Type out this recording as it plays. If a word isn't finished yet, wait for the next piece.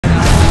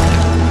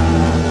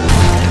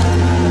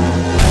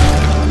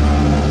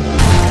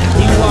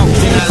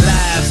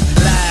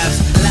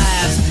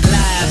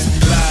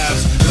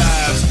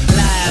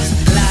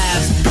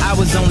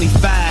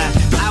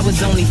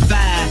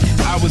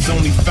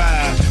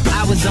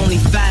was only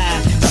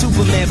 5.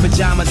 Superman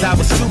pajamas, I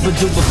was super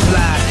duper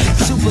fly.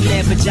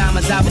 Superman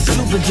pajamas, I was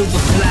super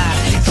duper fly.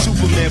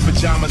 Superman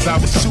pajamas, I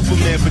was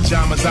Superman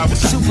pajamas, I was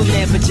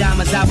Superman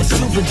pajamas, I was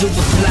super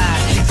duper fly.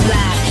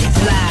 Fly,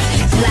 fly,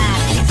 fly,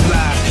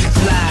 fly,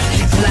 fly,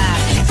 fly,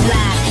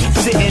 fly.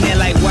 Sitting there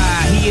like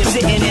why he is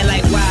sitting there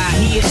like why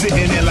he is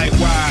sitting there like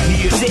why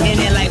he is sitting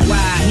there like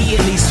why he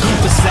at least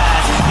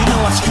supersized. You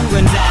know I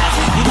scrutinize,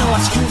 you know I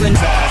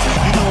scrutinize,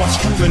 you know I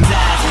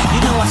scrutinize,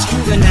 you know I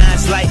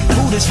scrutinize like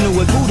who this knew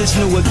it, who this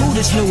knew it, who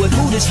this knew it,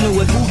 who this knew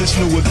it, who this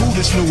knew it, who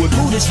this knew it,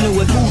 who this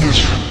knew it, who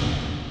this.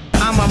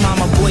 I'm a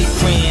mama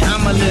boyfriend,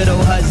 I'm a little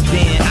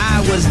husband.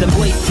 I was the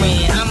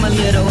boyfriend, I'm a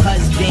little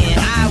husband.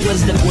 I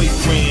was the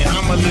boyfriend,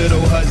 I'm a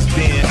little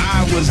husband.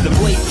 I was the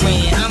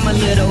boyfriend, I'm a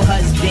little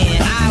husband.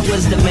 I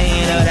was the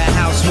man of the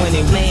house when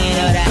it,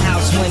 man of the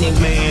house when it,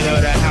 man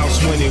of the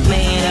house when it,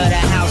 man of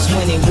the house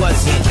when it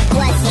wasn't.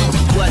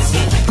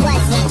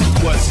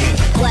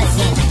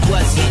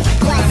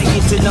 Trying to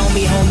get to know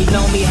me, homie,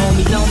 know me,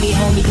 homie, know me,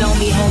 homie, know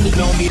me, homie,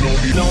 know me, know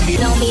me, know me,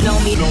 know me, know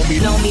me, know me,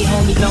 know me,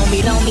 homie, know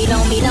me, know me,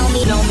 know me, know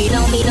me, know me,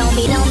 know me, know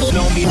me,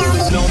 know me,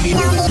 know me,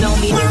 know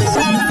me, know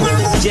me.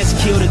 Just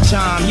kill the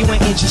charm. You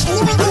ain't interested.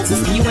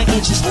 You ain't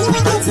interested.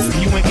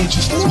 You ain't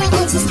interested.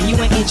 You ain't interested. You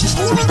ain't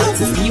interested.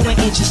 You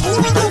ain't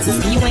interested.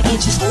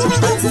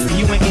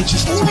 You ain't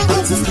interested.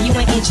 You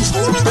ain't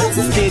interested.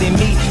 Fit in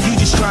me. You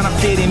just tryna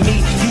fit in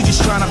me. You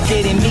just tryna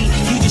fit in me.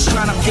 You just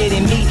tryna fit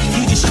in me.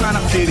 You just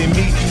tryna fit in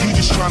me. You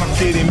just tryna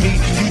fit in me.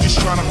 You just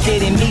tryna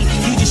fit in me.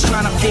 You just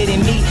tryna fit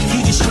in me.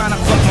 You just tryna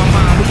fuck my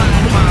mom.